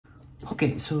Okay,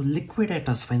 so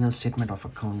liquidators final statement of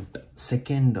account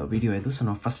second video ಇದು. So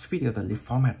ನಾವು first ವಿಡಿಯೋದಲ್ಲಿ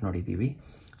format ನೋಡಿದ್ದೀವಿ.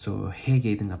 ಸೊ ಹೇಗೆ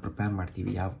ಇದನ್ನು ಪ್ರಿಪೇರ್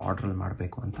ಮಾಡ್ತೀವಿ, ಯಾವ ಆರ್ಡ್ರಲ್ಲಿ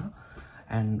ಮಾಡಬೇಕು ಅಂತ,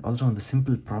 ಆ್ಯಂಡ್ ಆಲ್ಸೋ ಒಂದು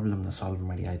ಸಿಂಪಲ್ ಪ್ರಾಬ್ಲಮ್ನ ಸಾಲ್ವ್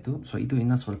ಮಾಡಿ ಆಯಿತು. ಸೊ ಇದು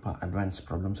ಇನ್ನೂ ಸ್ವಲ್ಪ ಅಡ್ವಾನ್ಸ್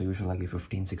ಪ್ರಾಬ್ಲಮ್. ಸೊ ಯೂಶ್ವಲಾಗಿ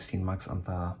 15-16 ಮಾರ್ಕ್ಸ್ ಅಂತ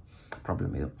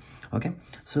ಪ್ರಾಬ್ಲಮ್ ಇದು. ಓಕೆ,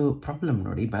 ಸೊ ಪ್ರಾಬ್ಲಮ್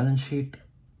ನೋಡಿ, balance sheet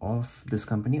of this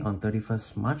company on 31st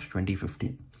March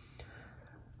 2015.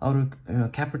 ಅವರು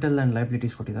ಕ್ಯಾಪಿಟಲ್ ಆ್ಯಂಡ್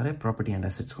ಲೈಬಿಲಿಟೀಸ್ ಕೊಟ್ಟಿದ್ದಾರೆ, ಪ್ರಾಪರ್ಟಿ ಆ್ಯಂಡ್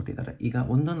ಅಸೆಟ್ಸ್ ಕೊಟ್ಟಿದ್ದಾರೆ. ಈಗ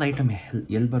ಒಂದೊಂದು ಐಟಮ್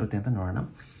ಎಲ್ಲಿ ಬರುತ್ತೆ ಅಂತ ನೋಡೋಣ.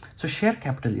 ಸೊ ಶೇರ್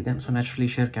ಕ್ಯಾಪಿಟಲ್ ಇದೆ. ಸೊ ನ್ಯಾಚುರಲಿ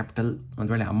ಶೇರ್ ಕ್ಯಾಪಿಟಲ್ ಒಂದು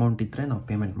ವೇಳೆ ಅಮೌಂಟ್ ಇದ್ದರೆ ನಾವು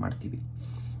ಪೇಮೆಂಟ್ ಮಾಡ್ತೀವಿ.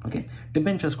 ಓಕೆ,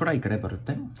 ಡಿಬೆಂಚರ್ಸ್ ಕೂಡ ಈ ಕಡೆ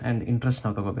ಬರುತ್ತೆ. ಆ್ಯಂಡ್ ಇಂಟ್ರೆಸ್ಟ್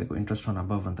ನಾವು ತೊಗೋಬೇಕು, ಇಂಟ್ರೆಸ್ಟ್ ಆನ್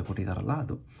ಅಬವ್ ಅಂತ ಕೊಟ್ಟಿದ್ದಾರಲ್ಲ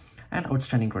ಅದು. ಆ್ಯಂಡ್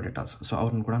ಔಟ್ಸ್ಟ್ಯಾಂಡಿಂಗ್ ಕ್ರೆಡಿಟರ್ಸ್, ಸೊ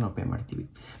ಅವ್ರನ್ನ ಕೂಡ ನಾವು ಪೇ ಮಾಡ್ತೀವಿ.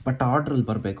 ಬಟ್ ಆರ್ಡ್ರಲ್ಲಿ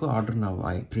ಬರಬೇಕು. ಆರ್ಡ್ರ್ ನಾವು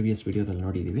ಪ್ರಿವಿಯಸ್ ವಿಡಿಯೋದಲ್ಲಿ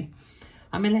ನೋಡಿದ್ದೀವಿ.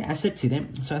 ಆಮೇಲೆ ಅಸೆಟ್ಸ್ ಇದೆ.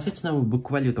 ಸೊ ಅಸೆಟ್ಸ್ ನಾವು ಬುಕ್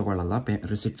ವ್ಯಾಲ್ಯೂ ತೊಗೊಳ್ಳಲ್ಲ,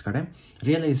 ರಿಸಿಟ್ಸ್ ಕಡೆ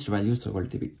ರಿಯಲೈಸ್ಡ್ ವ್ಯಾಲ್ಯೂಸ್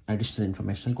ತೊಗೊಳ್ತೀವಿ, ಅಡಿಷ್ನಲ್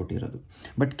ಇನ್ಫಾರ್ಮೇಷನ್ ಕೊಟ್ಟಿರೋದು.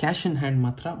 ಬಟ್ ಕ್ಯಾಶ್ ಇನ್ ಹ್ಯಾಂಡ್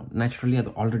ಮಾತ್ರ ನ್ಯಾಚುರಲಿ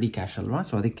ಅದು ಆಲ್ರೆಡಿ ಕ್ಯಾಶ್ ಅಲ್ವಾ,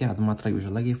 ಸೊ ಅದಕ್ಕೆ ಅದು ಮಾತ್ರ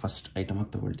ಯೂಶಲಾಗಿ ಫಸ್ಟ್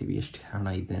ಐಟಮಾಗಿ ತೊಗೊಳ್ತೀವಿ, ಎಷ್ಟು ಹಣ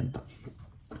ಇದೆ ಅಂತ.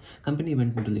 Company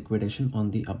vent into liquidation on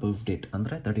the above date,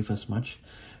 ಅಂದರೆ 31st March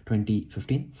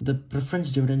 2015. The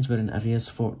preference dividends wear in arrears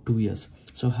for 2 years.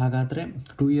 So ಹಾಗಾದರೆ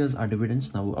 2 years ಆ ಡಿವಿಡೆನ್ಸ್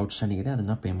ನಾವು ಔಟ್ಸ್ಟ್ಯಾಂಡಿಂಗ್ ಇದೆ,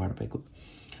 ಅದನ್ನು ಪೇ ಮಾಡಬೇಕು.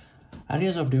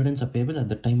 Arrears of dividends are payable at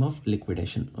the time of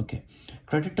liquidation. Okay.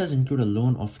 Creditors include a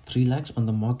loan of 3 lakhs on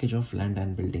the mortgage of land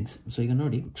and buildings. So ಈಗ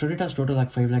ನೋಡಿ, creditors total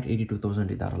like 5,82,000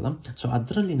 ಇದಾರಲ್ಲ. So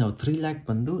ಅದರಲ್ಲಿ ನಾವು 3 lakh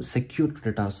ಬಂದು secure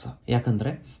creditors.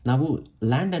 ಯಾಕಂದರೆ ನಾವು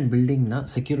land and ಬಿಲ್ಡಿಂಗ್ನ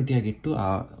ಸೆಕ್ಯೂರಿಟಿಯಾಗಿಟ್ಟು ಆ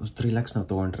 3 lakhs ನಾವು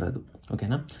ತೊಗೊಂಡಿರೋದು.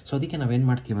 ಓಕೆನಾ? ಸೊ ಅದಕ್ಕೆ ನಾವೇನು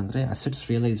ಮಾಡ್ತೀವಿ ಅಂದರೆ ಅಸೆಟ್ಸ್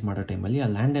ರಿಯಲೈಸ್ ಮಾಡೋ ಟೈಮಲ್ಲಿ ಆ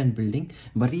ಲ್ಯಾಂಡ್ ಆ್ಯಂಡ್ ಬಿಲ್ಡಿಂಗ್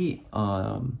ಬರೀ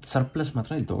ಸರ್ಪ್ಲಸ್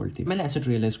ಮಾತ್ರ ಇಲ್ಲಿ ತೊಗೊಳ್ತೀವಿ. ಆಮೇಲೆ ಅಸೆಟ್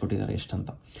ರಿಯಲೈಸ್ ಕೊಟ್ಟಿದ್ದಾರೆ ಎಷ್ಟಂತ.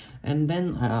 And then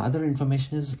other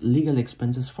information is legal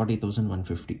expenses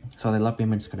 40,150. So ಅದೆಲ್ಲ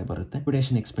ಪೇಮೆಂಟ್ಸ್ ಕಡೆ ಬರುತ್ತೆ.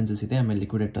 ಲಿಕ್ವಿಡೇಷನ್ ಎಕ್ಸ್ಪೆನ್ಸಸ್ ಇದೆ, ಆಮೇಲೆ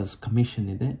ಲಿಕ್ವಿಡೇಟರ್ಸ್ ಕಮಿಷನ್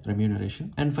ಇದೆ, remuneration.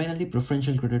 And finally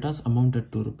preferential creditors amounted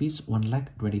to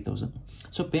 ₹1,20,000.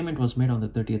 So payment was made on the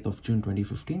 30th of June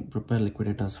 2015. Prepare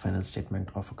liquidators final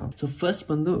statement of account. So first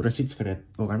ಬಂದು receipts ಕಡೆ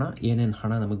ಹೋಗೋಣ, ಏನೇನು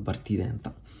ಹಣ ನಮಗೆ ಬರ್ತಿದೆ ಅಂತ.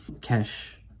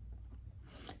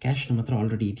 ಕ್ಯಾಶ್ ನಮ್ಮ ಹತ್ರ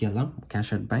ಆಲ್ರೆಡಿ ಇದೆಯಲ್ಲ, ಕ್ಯಾಶ್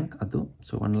ಅಟ್ ಬ್ಯಾಂಕ್ ಅದು.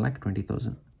 ಸೊ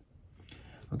 1,20,000.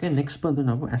 ಓಕೆ, ನೆಕ್ಸ್ಟ್ ಬಂದು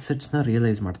ನಾವು ಅಸೆಟ್ಸ್ನ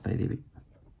ರಿಯಲೈಸ್ ಮಾಡ್ತಾ ಇದ್ದೀವಿ,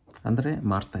 ಅಂದರೆ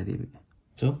ಮಾರ್ತಾ ಇದ್ದೀವಿ.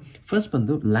 ಸೊ ಫಸ್ಟ್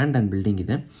ಬಂದು ಲ್ಯಾಂಡ್ ಆ್ಯಂಡ್ ಬಿಲ್ಡಿಂಗ್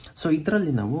ಇದೆ. ಸೊ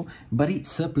ಇದರಲ್ಲಿ ನಾವು ಬರೀ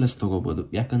ಸರ್ಪ್ಲಸ್ ತೊಗೋಬೋದು,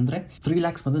 ಯಾಕಂದರೆ 3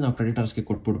 lakhs ಬಂದು ನಾವು ಕ್ರೆಡಿಟರ್ಸ್ಗೆ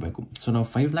ಕೊಟ್ಬಿಡ್ಬೇಕು. ಸೊ ನಾವು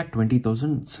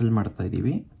 5,20,000 ಸೆಲ್ ಮಾಡ್ತಾ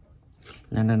ಇದ್ದೀವಿ.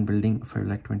 Land and building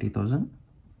 5,20,000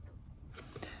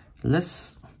 less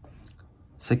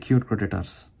secured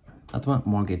creditors ಅಥವಾ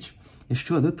ಮಾರ್ಗೇಜ್,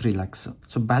 ಎಷ್ಟು ಅದು 3 lakhs.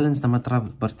 ಸೊ ಬ್ಯಾಲೆನ್ಸ್ ನಮ್ಮ ಹತ್ರ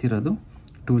ಬರ್ತಿರೋದು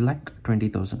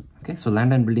 2,20,000. Okay, so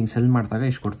land and building cell ಮಾಡಿದಾಗ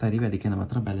ಎಷ್ಟು ಕೊಡ್ತಾ ಇದ್ದೀವಿ, ಅದಕ್ಕೆ ನಮ್ಮ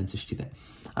ಹತ್ರ ಬ್ಯಾಲೆನ್ಸ್ ಎಷ್ಟಿದೆ.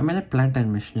 ಆಮೇಲೆ plant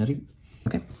and machinery.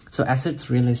 Okay, so assets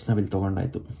realise ನಾವು ಇಲ್ಲಿ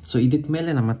ತೊಗೊಂಡಾಯಿತು. ಸೊ ಇದಕ್ಕೆ ಮೇಲೆ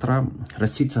ನಮ್ಮ ಹತ್ರ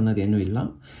ರೆಸಿಟ್ಸ್ ಅನ್ನೋದೇನೂ ಇಲ್ಲ.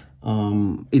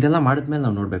 ಇದೆಲ್ಲ ಮಾಡಿದ್ಮೇಲೆ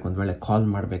ನಾವು ನೋಡಬೇಕು ಒಂದು ವೇಳೆ ಕಾಲ್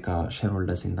ಮಾಡಬೇಕಾ ಶೇರ್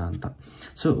ಹೋಲ್ಡರ್ಸಿಂದ ಅಂತ.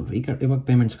 ಸೊ ಇವಾಗ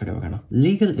ಪೇಮೆಂಟ್ಸ್ ಕಡೆ ಹೋಗೋಣ.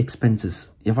 ಲೀಗಲ್ ಎಕ್ಸ್ಪೆನ್ಸಸ್,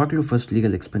 ಯಾವಾಗಲೂ ಫಸ್ಟ್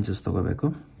ಲೀಗಲ್ ಎಕ್ಸ್ಪೆನ್ಸಸ್ ತೊಗೋಬೇಕು.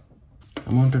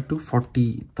 Amounted to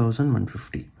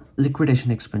 40,150.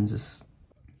 Liquidation expenses.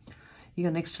 ಈಗ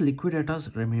ನೆಕ್ಸ್ಟ್ ಲಿಕ್ವಿಡೇಟರ್ಸ್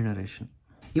ರೆಮ್ಯೂನರೇಷನ್.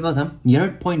 ಇವಾಗ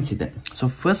 2 ಪಾಯಿಂಟ್ಸ್ ಇದೆ. ಸೊ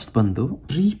ಫಸ್ಟ್ ಬಂದು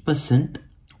 3%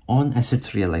 on assets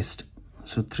realised.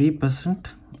 So 3%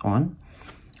 on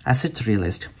assets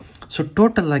realised. So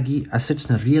total ಆಗಿ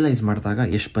ಅಸೆಟ್ಸ್ನ ರಿಯಲೈಸ್ ಮಾಡಿದಾಗ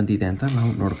ಎಷ್ಟು ಬಂದಿದೆ ಅಂತ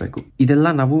ನಾವು ನೋಡಬೇಕು. ಇದೆಲ್ಲ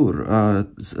ನಾವು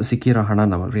ಸಿಕ್ಕಿರೋ ಹಣ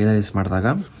ನಾವು ರಿಯಲೈಸ್ ಮಾಡಿದಾಗ.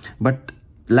 ಬಟ್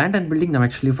ಲ್ಯಾಂಡ್ ಆ್ಯಂಡ್ ಬಿಲ್ಡಿಂಗ್ ನಾವು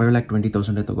ಆ್ಯಕ್ಚುಲಿ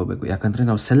 5,20,000 ತೊಗೋಬೇಕು, ಯಾಕಂದರೆ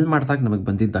ನಾವು ಸೆಲ್ ಮಾಡಿದಾಗ ನಮಗೆ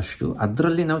ಬಂದಿದ್ದಷ್ಟು,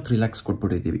 ಅದರಲ್ಲಿ ನಾವು 3 lakhs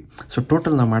ಕೊಟ್ಬಿಟ್ಟಿದ್ದೀವಿ. ಸೊ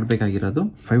ಟೋಟಲ್ ನಾವು ಮಾಡಬೇಕಾಗಿರೋದು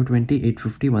 520,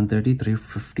 850, 130,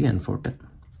 350 ಆ್ಯಂಡ್ 410.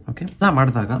 ಓಕೆ, ನಾವು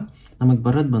ಮಾಡಿದಾಗ ನಮಗೆ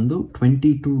ಬರೋದು ಬಂದು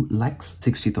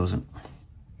 22,60,000.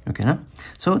 ಓಕೆನಾ?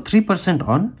 ಸೊ 3%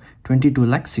 ಆನ್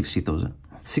 22,60,000,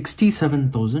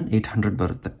 67,800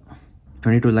 ಬರುತ್ತೆ.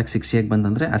 22,60,000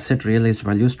 ಬಂದಂದರೆ ಅಸೆಟ್ ರಿಯಲೈಸ್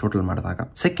ವ್ಯಾಲ್ಯೂಸ್ ಟೋಟಲ್ ಮಾಡಿದಾಗ.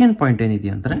 ಸೆಕೆಂಡ್ ಪಾಯಿಂಟ್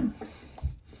ಏನಿದೆ ಅಂದರೆ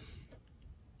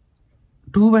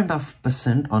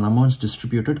 2.5% on amounts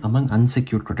distributed among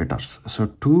unsecured creditors. So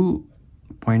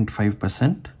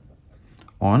 2.5%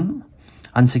 on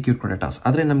unsecured creditors.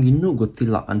 ಆದರೆ ನಮ್ಗೆ ಇನ್ನೂ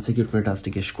ಗೊತ್ತಿಲ್ಲ ಅನ್ಸೆಕ್ಯೂರ್ಡ್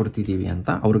ಕ್ರೆಡಿಟರ್ಸ್ಗೆ ಎಷ್ಟು ಕೊಡ್ತಿದ್ದೀವಿ ಅಂತ,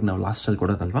 ಅವ್ರಿಗೆ ನಾವು ಲಾಸ್ಟಲ್ಲಿ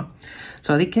ಕೊಡೋದಲ್ವಾ. ಸೊ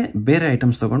ಅದಕ್ಕೆ ಬೇರೆ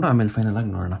ಐಟಮ್ಸ್ ತೊಗೊಂಡು ಆಮೇಲೆ ಫೈನಲ್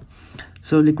ಆಗಿ ನೋಡೋಣ.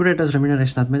 ಸೊ ಲಿಕ್ವಿಡೇಟರ್ಸ್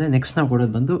ರೆಮ್ಯೂನರೇಷನ್ ಆದಮೇಲೆ ನೆಕ್ಸ್ಟ್ ನಾವು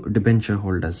ಕೊಡೋದು ಬಂದು ಡಿಬೆಂಚರ್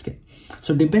ಹೋಲ್ಡರ್ಸ್ಗೆ. ಸೊ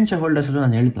ಡಿಬೆಂಚರ್ ಹೋಲ್ಡರ್ಸಲ್ಲಿ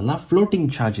ನಾನು ಹೇಳಿದ್ನಲ್ಲ, ಫ್ಲೋಟಿಂಗ್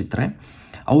ಚಾರ್ಜ್ ಇದ್ದರೆ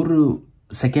ಅವರು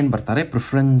ಸೆಕೆಂಡ್ ಬರ್ತಾರೆ,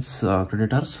 ಪ್ರಿಫರೆನ್ಸ್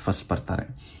ಕ್ರೆಡಿಟರ್ಸ್ ಫಸ್ಟ್ ಬರ್ತಾರೆ.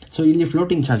 ಸೊ ಇಲ್ಲಿ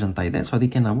ಫ್ಲೋಟಿಂಗ್ ಚಾರ್ಜ್ ಅಂತ ಇದೆ. ಸೊ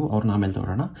ಅದಕ್ಕೆ ನಾವು ಅವ್ರನ್ನ ಆಮೇಲೆ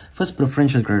ತೊಗೊಳ್ಳೋಣ. ಫಸ್ಟ್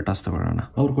ಪ್ರಿಫರೆನ್ಷಿಯಲ್ ಕ್ರೆಡಿಟರ್ಸ್ ತೊಗೊಳ್ಳೋಣ.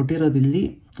 ಅವ್ರು ಕೊಟ್ಟಿರೋದು ಇಲ್ಲಿ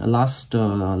ಲಾಸ್ಟ್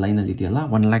ಲೈನಲ್ಲಿ ಇದೆಯಲ್ಲ,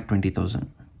 1,20,000.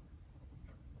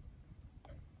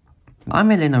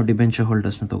 ಆಮೇಲೆ ನಾವು ಡಿಬೆಂಚರ್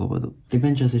ಹೋಲ್ಡರ್ಸ್ನ ತೊಗೋಬೋದು.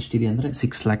 ಡಿಬೆಂಚರ್ಸ್ ಎಷ್ಟಿದೆ ಅಂದರೆ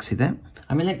 6 lakhs ಇದೆ.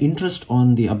 ಆಮೇಲೆ ಇಂಟ್ರೆಸ್ಟ್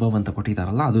ಆನ್ ದಿ ಅಬವ್ ಅಂತ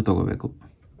ಕೊಟ್ಟಿದ್ದಾರಲ್ಲ, ಅದು ತೊಗೋಬೇಕು.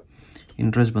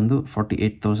 ಇಂಟ್ರೆಸ್ಟ್ ಬಂದು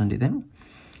 48,000 ಇದೆ.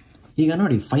 ಈಗ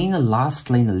ನೋಡಿ, ಫೈನಲ್ ಲಾಸ್ಟ್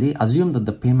ಲೈನಲ್ಲಿ assume that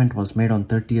the payment was made on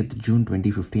 30th June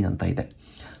 2015 ಅಂತ ಇದೆ.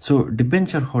 ಸೊ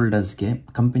ಡಿಬೆಂಚರ್ ಹೋಲ್ಡರ್ಸ್ಗೆ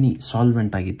ಕಂಪನಿ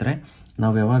ಸಾಲ್ವೆಂಟ್ ಆಗಿದ್ದರೆ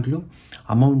ನಾವು ಯಾವಾಗಲೂ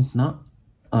ಅಮೌಂಟ್ನ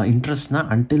ಇಂಟ್ರೆಸ್ಟ್ನ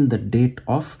until the date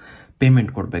of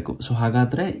payment ಕೊಡಬೇಕು. ಸೊ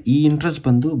ಹಾಗಾದರೆ ಈ ಇಂಟ್ರೆಸ್ಟ್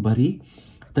ಬಂದು ಬರೀ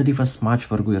 31st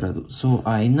ಮಾರ್ಚ್ವರೆಗೂ ಇರೋದು. ಸೊ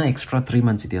ಇನ್ನೂ ಎಕ್ಸ್ಟ್ರಾ 3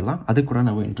 ಮಂತ್ಸ್ ಇದೆಯಲ್ಲ, ಅದು ಕೂಡ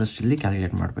ನಾವು ಇಂಟ್ರೆಸ್ಟ್ ಇಲ್ಲಿ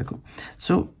ಕ್ಯಾಲ್ಕುಲೇಟ್ ಮಾಡಬೇಕು.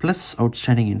 So plus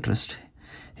outstanding interest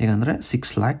ಹೇಗಂದರೆ 6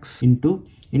 lakhs into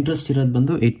interest ಇರೋದು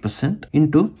ಬಂದು 8%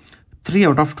 ಇಂಟು 3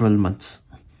 out of 12 months.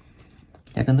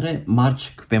 ಯಾಕಂದರೆ ಮಾರ್ಚ್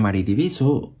ಪೇ ಮಾಡಿದ್ದೀವಿ, ಸೊ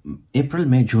ಏಪ್ರಿಲ್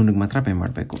ಮೇ ಜೂನ್ಗೆ ಮಾತ್ರ ಪೇ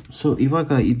ಮಾಡಬೇಕು. ಸೊ ಇವಾಗ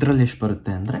ಇದರಲ್ಲಿ ಎಷ್ಟು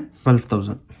ಬರುತ್ತೆ ಅಂದರೆ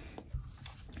 12,000.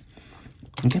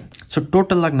 ಓಕೆ, ಸೊ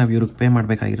ಟೋಟಲ್ ಆಗಿ ನಾವು ಇವ್ರಿಗೆ ಪೇ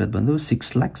ಮಾಡಬೇಕಾಗಿರೋದು ಬಂದು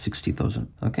 6,60,000.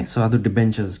 ಓಕೆ, ಸೊ ಅದು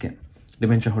ಡಿಬೆಂಚರ್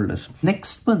ಹೋಲ್ಡರ್ಸ್.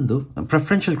 ನೆಕ್ಸ್ಟ್ ಬಂದು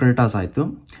ಪ್ರಿಫರೆನ್ಷಿಯಲ್ ಕ್ರೆಡಿಟರ್ಸ್ ಆಯಿತು.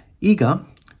 ಈಗ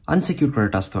ಅನ್ಸೆಕ್ಯೂರ್ಡ್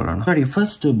ಕ್ರೆಡಿಟರ್ಸ್ ತಗೊಳ್ಳೋಣ. ನೋಡಿ,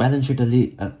 ಫಸ್ಟ್ ಬ್ಯಾಲೆನ್ಸ್ ಶೀಟಲ್ಲಿ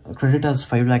ಕ್ರೆಡಿಟರ್ಸ್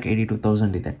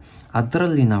 5,82,000 ಇದೆ.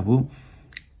 ಅದರಲ್ಲಿ ನಾವು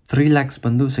 3 lakhs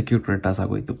ಬಂದು ಸೆಕ್ಯೂರ್ಡ್ ಕ್ರೆಡಿಟರ್ಸ್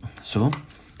ಆಗೋಯ್ತು. ಸೊ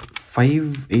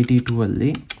 582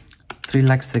 ಅಲ್ಲಿ 3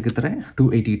 lakhs ತೆಗೆದ್ರೆ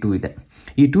 282 ಇದೆ.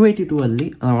 ಈ 282 ಅಲ್ಲಿ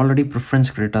ನಾವು already preference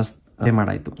creditors pay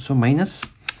ಮಾಡಾಯಿತು. So minus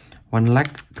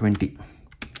 1,20,000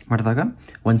 ಮಾಡಿದಾಗ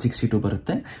 162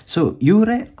 ಬರುತ್ತೆ. ಸೊ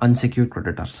ಇವರೇ ಅನ್ಸೆಕ್ಯೂರ್ಡ್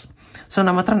ಕ್ರೆಡಿಟರ್ಸ್. ಸೊ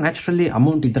ನಮ್ಮ ಹತ್ರ ನ್ಯಾಚುರಲಿ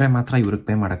ಅಮೌಂಟ್ ಇದ್ದರೆ ಮಾತ್ರ ಇವ್ರಿಗೆ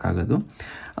ಪೇ ಮಾಡೋಕ್ಕಾಗೋದು.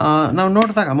 ನಾವು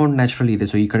ನೋಡಿದಾಗ ಅಮೌಂಟ್ ನ್ಯಾಚುರಲಿ ಇದೆ.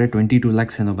 ಸೊ ಈ ಕಡೆ 22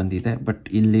 lakhs ಏನೋ ಬಂದಿದೆ, ಬಟ್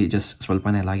ಇಲ್ಲಿ ಜಸ್ಟ್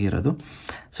ಸ್ವಲ್ಪನೇ ಆಗಿರೋದು.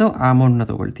 ಸೊ ಆ ಅಮೌಂಟ್ನ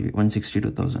ತೊಗೊಳ್ತೀವಿ,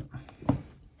 162,000.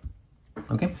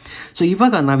 ಓಕೆ, ಸೊ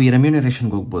ಇವಾಗ ನಾವು ಈ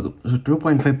ರೆಮ್ಯೂನರೇಷನ್ಗೆ ಹೋಗ್ಬೋದು. ಸೊ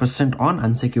 2.5% ಆನ್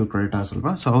ಅನ್ಸೆಕ್ಯೂರ್ಡ್ ಕ್ರೆಡಿಟರ್ಸ್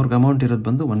ಅಲ್ವಾ. ಸೊ ಅವ್ರಿಗೆ ಅಮೌಂಟ್ ಇರೋದು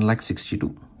ಬಂದು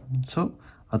 1,62,000. ಸೊ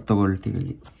ಅದು ತೊಗೊಳ್ತೀವಿ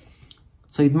ಇಲ್ಲಿ.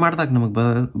 ಸೊ ಇದು ಮಾಡಿದಾಗ ನಮಗೆ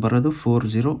ಬರೋದು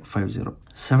 4050,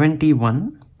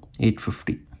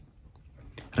 71,850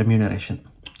 remuneration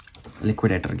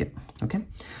ಲಿಕ್ವಿಡೇಟರ್ಗೆ. Okay,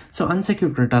 so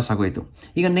unsecured creditors ಆಗೋಯ್ತು.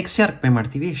 ಈಗ ನೆಕ್ಸ್ಟ್ ಯಾರಿಗೆ ಪೇ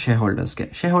ಮಾಡ್ತೀವಿ? ಶೇರ್ ಹೋಲ್ಡರ್ಸ್ಗೆ.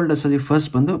 ಶೇರ್ ಹೋಲ್ಡರ್ಸಲ್ಲಿ ಫಸ್ಟ್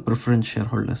ಬಂದು preference share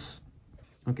holders.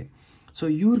 Okay, so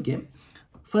ಇವ್ರಿಗೆ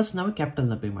ಫಸ್ಟ್ ನಾವು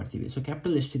ಕ್ಯಾಪಿಟಲ್ನ ಪೇ ಮಾಡ್ತೀವಿ. ಸೊ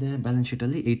ಕ್ಯಾಪಿಟಲ್ ಎಷ್ಟಿದೆ ಬ್ಯಾಲೆನ್ಸ್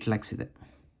ಶೀಟಲ್ಲಿ? 8 lakhs ಇದೆ.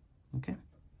 Okay,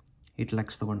 8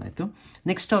 lakhs ತೊಗೊಂಡಾಯಿತು.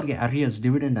 ನೆಕ್ಸ್ಟ್ ಅವ್ರಿಗೆ ಅರಿಯರ್ಸ್,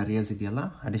 ಡಿವಿಡೆಂಡ್ ಅರಿಯರ್ಸ್ ಇದೆಯಲ್ಲ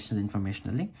ಅಡಿಷ್ನಲ್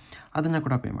ಇನ್ಫಾರ್ಮೇಷನಲ್ಲಿ, ಅದನ್ನು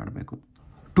ಕೂಡ ಪೇ ಮಾಡಬೇಕು.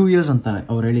 2 years ಅಂತ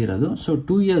ಅವ್ರು ಹೇಳಿರೋದು. ಸೊ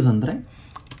 2 years ಅಂದರೆ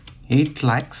 8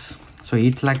 lakhs. ಸೊ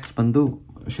 8 lakhs ಬಂದು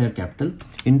ಶೇರ್ ಕ್ಯಾಪಿಟಲ್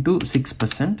ಇಂಟು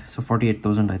 6%, ಸೊ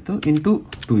 48,000 ಆಯಿತು, ಇಂಟು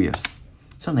 2 years.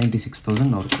 ಸೊ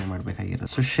 96,000 ಅವ್ರು ಪೇ ಮಾಡಬೇಕಾಗಿರೋದು.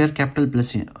 So share capital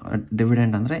plus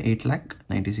dividend ಅಂದರೆ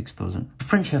 8,96,000.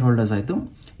 ಡಿಫ್ರೆಂಟ್ ಶೇರ್ ಹೋಲ್ಡರ್ಸ್ ಆಯಿತು.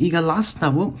 ಈಗ ಲಾಸ್ಟ್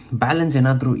ನಾವು ಬ್ಯಾಲೆನ್ಸ್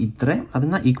ಏನಾದರೂ ಇದ್ದರೆ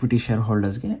ಅದನ್ನು ಈಕ್ವಿಟಿ ಶೇರ್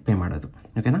ಹೋಲ್ಡರ್ಸ್ಗೆ ಪೇ ಮಾಡೋದು.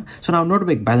 ಓಕೆನಾ? ಸೊ ನಾವು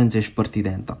ನೋಡ್ಬೇಕು ಬ್ಯಾಲೆನ್ಸ್ ಎಷ್ಟು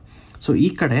ಬರ್ತಿದೆ ಅಂತ. ಸೊ ಈ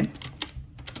ಕಡೆ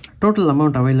ಟೋಟಲ್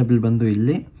ಅಮೌಂಟ್ ಅವೈಲಬಲ್ ಬಂದು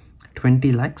ಇಲ್ಲಿ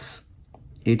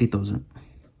 20,80,000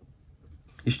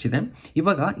 ಇಷ್ಟಿದೆ.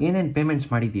 ಇವಾಗ ಏನೇನು ಪೇಮೆಂಟ್ಸ್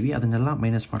ಮಾಡಿದ್ದೀವಿ ಅದನ್ನೆಲ್ಲ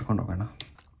ಮೈನಸ್ ಮಾಡ್ಕೊಂಡು ಹೋಗೋಣ.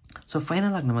 ಸೊ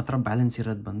ಫೈನಲ್ ಆಗಿ ನಮ್ಮ ಹತ್ರ ಬ್ಯಾಲೆನ್ಸ್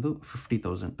ಇರೋದು ಬಂದು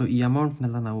 50,000. ಸೊ ಈ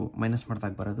ಅಮೌಂಟ್ನೆಲ್ಲ ನಾವು ಮೈನಸ್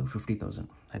ಮಾಡಿದಾಗ ಬರೋದು 50,000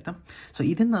 ಆಯಿತಾ. ಸೊ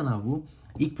ಇದನ್ನು ನಾವು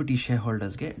ಈಕ್ವಿಟಿ ಶೇರ್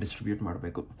ಹೋಲ್ಡರ್ಸ್ಗೆ ಡಿಸ್ಟ್ರಿಬ್ಯೂಟ್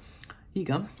ಮಾಡಬೇಕು. ಈಗ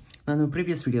ನಾನು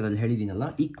ಪ್ರೀವಿಯಸ್ ವಿಡಿಯೋದಲ್ಲಿ ಹೇಳಿದ್ದೀನಲ್ಲ,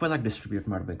 ಈಕ್ವಲ್ ಆಗಿ ಡಿಸ್ಟ್ರಿಬ್ಯೂಟ್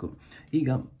ಮಾಡಬೇಕು. ಈಗ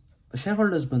ಶೇರ್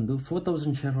ಹೋಲ್ಡರ್ಸ್ ಬಂದು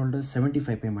 4,000 ಶೇರ್ ಹೋಲ್ಡರ್ಸ್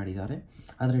 75 ಪೇ ಮಾಡಿದ್ದಾರೆ,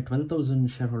 ಆದರೆ 12,000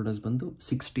 ಶೇರ್ ಹೋಲ್ಡರ್ಸ್ ಬಂದು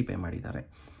 60 ಪೇ ಮಾಡಿದ್ದಾರೆ.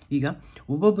 ಈಗ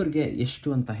ಒಬ್ಬೊಬ್ಬರಿಗೆ ಎಷ್ಟು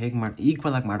ಅಂತ ಹೇಗೆ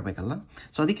ಈಕ್ವಲ್ ಆಗಿ ಮಾಡಬೇಕಲ್ಲ.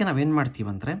 ಸೊ ಅದಕ್ಕೆ ನಾವೇನು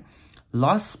ಮಾಡ್ತೀವಂದರೆ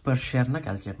ಲಾಸ್ ಪರ್ ಶೇರ್ನ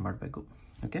ಕ್ಯಾಲ್ಕುಲೇಟ್ ಮಾಡಬೇಕು.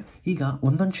 ಓಕೆ, ಈಗ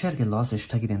ಒಂದೊಂದು ಶೇರ್ಗೆ ಲಾಸ್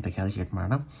ಎಷ್ಟಾಗಿದೆ ಅಂತ ಕ್ಯಾಲ್ಕುಲೇಟ್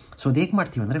ಮಾಡೋಣ. ಸೊ ಅದು ಹೇಗೆ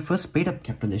ಮಾಡ್ತೀವಿ ಅಂದರೆ ಫಸ್ಟ್ ಪೇಯ್ಡ್ ಅಪ್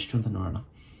ಕ್ಯಾಪಿಟಲ್ ಎಷ್ಟು ಅಂತ ನೋಡೋಣ.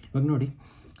 ಇವಾಗ ನೋಡಿ,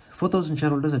 4,000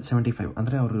 ಶೇರ್ ಹೋಲ್ಡರ್ಸ್ at 75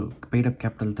 ಅಂದರೆ ಅವರು paid up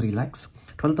capital 3 lakhs,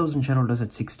 12,000 share holders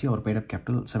at 60 ಅವ್ರು paid up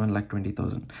capital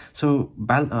 7,20,000. So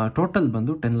total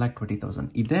ಬಂದು 10,20,000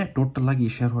 ಇದೇ ಟೋಟಲ್ ಆಗಿ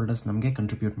ಈ ಶೇರ್ ಹೋಲ್ಡರ್ಸ್ ನಮಗೆ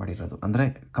ಕಂಟ್ರಿಬ್ಯೂಟ್ ಮಾಡಿರೋದು, ಅಂದರೆ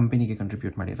ಕಂಪನಿಗೆ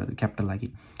ಕಂಟ್ರಿಬ್ಯೂಟ್ ಮಾಡಿರೋದು ಕ್ಯಾಪಿಟಲ್ ಆಗಿ.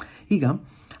 ಈಗ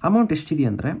ಅಮೌಂಟ್ ಎಷ್ಟಿದೆ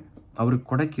ಅಂದರೆ ಅವ್ರಿಗೆ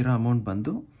ಕೊಡೋಕ್ಕಿರೋ ಅಮೌಂಟ್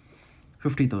ಬಂದು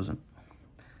 50,000.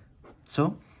 ಸೊ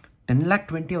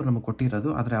 10,20,000 ಅವ್ರು ನಮಗೆ ಕೊಟ್ಟಿರೋದು,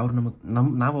 ಆದರೆ ಅವ್ರು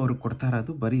ನಾವು ಅವ್ರಿಗೆ ಕೊಡ್ತಾ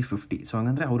ಇರೋದು ಬರೀ 50. ಸೊ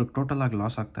ಹಂಗಂದರೆ ಅವ್ರಿಗೆ ಟೋಟಲ್ ಆಗಿ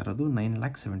ಲಾಸ್ ಆಗ್ತಾ ಇರೋದು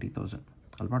 9,70,000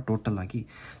 ಅಲ್ವಾ ಟೋಟಲ್ ಆಗಿ.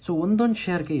 ಸೊ ಒಂದೊಂದು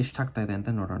ಶೇರ್ಗೆ ಎಷ್ಟಾಗ್ತಾ ಇದೆ ಅಂತ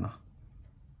ನೋಡೋಣ.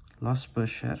 Loss per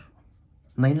share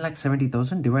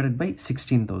 9,70,000 divided by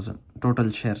 16,000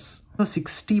 total shares. So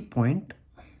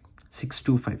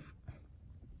 60.625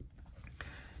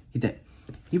 ಇದೆ.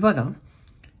 ಇವಾಗ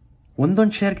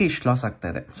ಒಂದೊಂದು ಶೇರ್ಗೆ ಇಷ್ಟು ಲಾಸ್ ಆಗ್ತಾ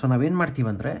ಇದೆ. ಸೊ ನಾವೇನು ಮಾಡ್ತೀವಿ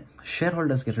ಅಂದರೆ ಶೇರ್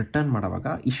ಹೋಲ್ಡರ್ಸ್ಗೆ ರಿಟರ್ನ್ ಮಾಡುವಾಗ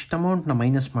ಇಷ್ಟು ಅಮೌಂಟ್ನ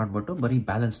ಮೈನಸ್ ಮಾಡಿಬಿಟ್ಟು ಬರೀ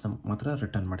ಬ್ಯಾಲೆನ್ಸ್ನ ಮಾತ್ರ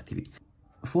ರಿಟರ್ನ್ ಮಾಡ್ತೀವಿ.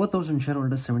 4,000 ಶೇರ್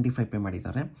ಹೋಲ್ಡರ್ಸ್ 75 ಪೇ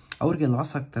ಮಾಡಿದ್ದಾರೆ, ಅವ್ರಿಗೆ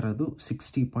ಲಾಸ್ ಆಗ್ತಾ ಇರೋದು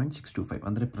 60.625,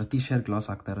 ಅಂದರೆ ಪ್ರತಿ ಶೇರ್ಗೆ ಲಾಸ್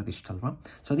ಆಗ್ತಾ ಇರೋದು ಇಷ್ಟಲ್ವಾ.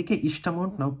 ಸೊ ಅದಕ್ಕೆ ಇಷ್ಟು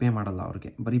ಅಮೌಂಟ್ ನಾವು ಪೇ ಮಾಡಲ್ಲ ಅವ್ರಿಗೆ,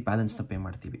 ಬರೀ ಬ್ಯಾಲೆನ್ಸ್ನ ಪೇ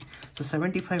ಮಾಡ್ತೀವಿ. ಸೊ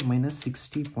 75 ಮೈನಸ್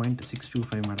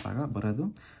 60.625 ಮಾಡಿದಾಗ ಬರೋದು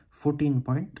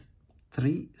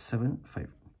 14.375.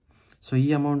 ಸೊ ಈ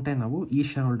ಅಮೌಂಟೇ ನಾವು ಈ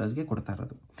ಶೇರ್ ಹೋಲ್ಡರ್ಸ್ಗೆ ಕೊಡ್ತಾ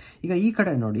ಇರೋದು. ಈಗ ಈ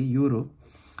ಕಡೆ ನೋಡಿ, ಇವರು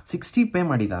 60 ಪೇ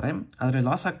ಮಾಡಿದ್ದಾರೆ, ಆದರೆ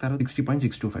ಲಾಸ್ ಆಗ್ತಾ ಇರೋದು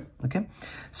 60.625. ಓಕೆ,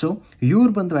 ಸೊ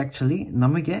ಇವ್ರು ಬಂದು ಆ್ಯಕ್ಚುಲಿ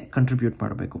ನಮಗೆ ಕಂಟ್ರಿಬ್ಯೂಟ್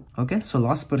ಮಾಡಬೇಕು. Okay, so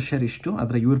loss per share ಇಷ್ಟು,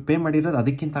 ಆದರೆ ಇವ್ರು ಪೇ ಮಾಡಿರೋದು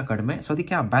ಅದಕ್ಕಿಂತ ಕಡಿಮೆ. ಸೊ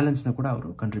ಅದಕ್ಕೆ ಆ ಬ್ಯಾಲೆನ್ಸ್ನ ಕೂಡ ಅವರು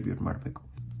ಕಂಟ್ರಿಬ್ಯೂಟ್ ಮಾಡಬೇಕು.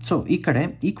 ಸೊ ಈ ಕಡೆ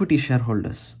equity share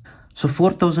holders, so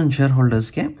 4,000 share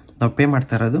ಹೋಲ್ಡರ್ಸ್ಗೆ ನಾವು ಪೇ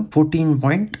ಮಾಡ್ತಾ ಇರೋದು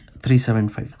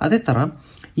 14.375. ಅದೇ ಥರ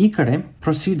ಈ ಕಡೆ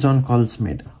ಪ್ರೊಸೀಡ್ಸ್ ಆನ್ ಕಾಲ್ಸ್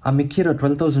ಮೇಡ್, ಆ ಮಿಕ್ಕಿರೋ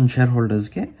 12,000 ಶೇರ್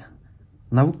ಹೋಲ್ಡರ್ಸ್ಗೆ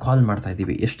ನಾವು ಕಾಲ್ ಮಾಡ್ತಾ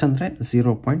ಇದ್ದೀವಿ. ಎಷ್ಟಂದರೆ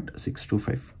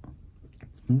 0.625.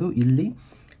 ಒಂದು ಇಲ್ಲಿ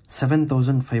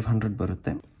 7,500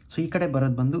 ಬರುತ್ತೆ. ಸೊ ಈ ಕಡೆ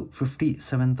ಬರೋದು ಬಂದು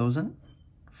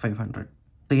 57,500.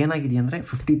 ಸೊ ಏನಾಗಿದೆ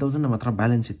 50,000 ನಮ್ಮ ಹತ್ರ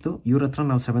ಬ್ಯಾಲೆನ್ಸ್ ಇತ್ತು. ಇವ್ರ ಹತ್ರ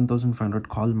ನಾವು 7,500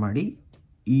 ಕಾಲ್ ಮಾಡಿ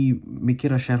ಈ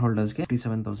ಮಿಕ್ಕಿರೋ ಶೇರ್ ಹೋಲ್ಡರ್ಸ್ಗೆ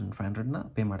 57,500ನ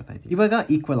ಪೇ ಮಾಡ್ತಾ ಇದ್ದೀವಿ. ಇವಾಗ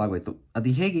ಈಕ್ವಲ್ ಆಗೋಯ್ತು. ಅದು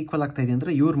ಹೇಗೆ ಈಕ್ವಲ್ ಆಗ್ತಾ ಇದೆ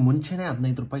ಇವ್ರು ಮುಂಚೆನೇ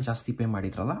 15 ರೂಪಾಯಿ ಜಾಸ್ತಿ ಪೇ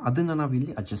ಮಾಡಿದ್ರಲ್ಲ, ಅದನ್ನು ನಾವು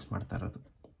ಇಲ್ಲಿ ಅಡ್ಜಸ್ಟ್ ಮಾಡ್ತಾ ಇರೋದು.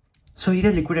 ಸೊ ಇದೇ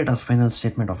liquidators final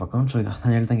statement of account. So ಈಗ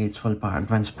ನಾನು ಹೇಳ್ದಂಗೆ ಇದು ಸ್ವಲ್ಪ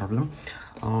ಅಡ್ವಾನ್ಸ್ ಪ್ರಾಬ್ಲಮ್.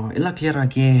 ಎಲ್ಲ ಕ್ಲಿಯರ್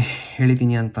ಆಗಿ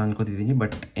ಹೇಳಿದ್ದೀನಿ ಅಂತ ಅನ್ಕೋತಿದ್ದೀನಿ.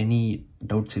 ಬಟ್ ಎನಿ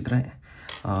ಡೌಟ್ಸ್ ಇದ್ದರೆ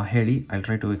ಹೇಳಿ, I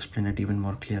try to explain it even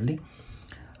more clearly.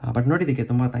 But ನೋಡಿದ್ದಕ್ಕೆ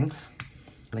ತುಂಬ ಥ್ಯಾಂಕ್ಸ್.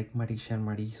 ಲೈಕ್ ಮಾಡಿ, ಶೇರ್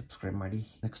ಮಾಡಿ, ಸಬ್ಸ್ಕ್ರೈಬ್ ಮಾಡಿ.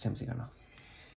 ನೆಕ್ಸ್ಟ್ ಟೈಮ್ ಸಿಗೋಣ.